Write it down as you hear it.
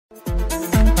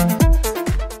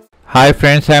Hi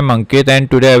friends, I am Ankit and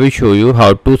today I will show you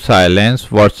how to silence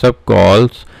WhatsApp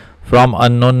calls from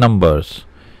unknown numbers.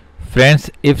 Friends,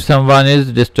 if someone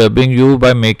is disturbing you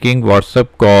by making WhatsApp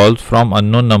calls from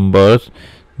unknown numbers,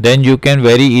 then you can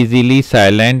very easily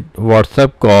silence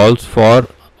WhatsApp calls for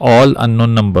all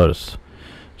unknown numbers.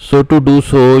 So to do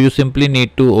so, you simply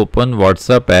need to open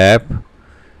WhatsApp app.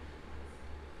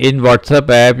 In WhatsApp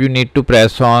app, you need to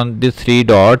press on the three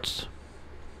dots.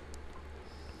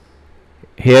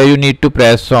 Here you need to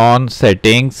press on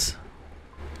settings.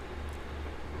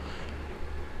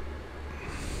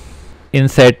 In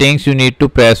settings you need to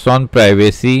press on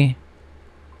privacy.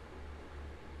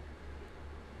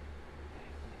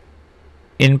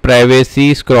 In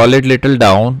privacy scroll it little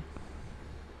down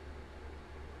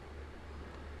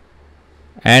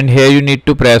and here you need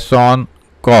to press on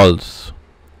calls.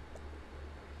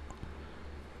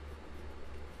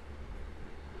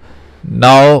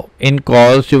 Now in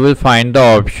calls you will find the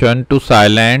option to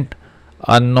silent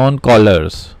unknown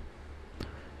callers.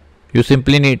 You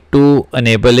simply need to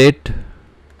enable it.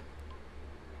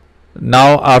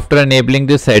 Now after enabling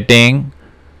this setting,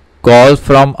 calls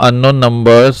from unknown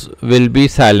numbers will be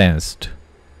silenced.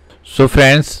 So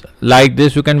friends, like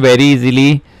this you can very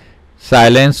easily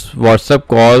silence WhatsApp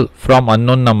call from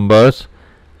unknown numbers.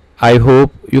 I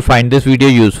hope you find this video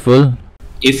useful.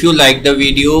 If you like the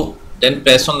video, then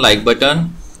press on like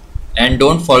button and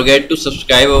don't forget to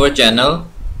subscribe our channel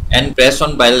and press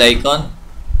on bell icon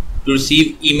to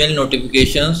receive email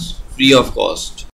notifications free of cost.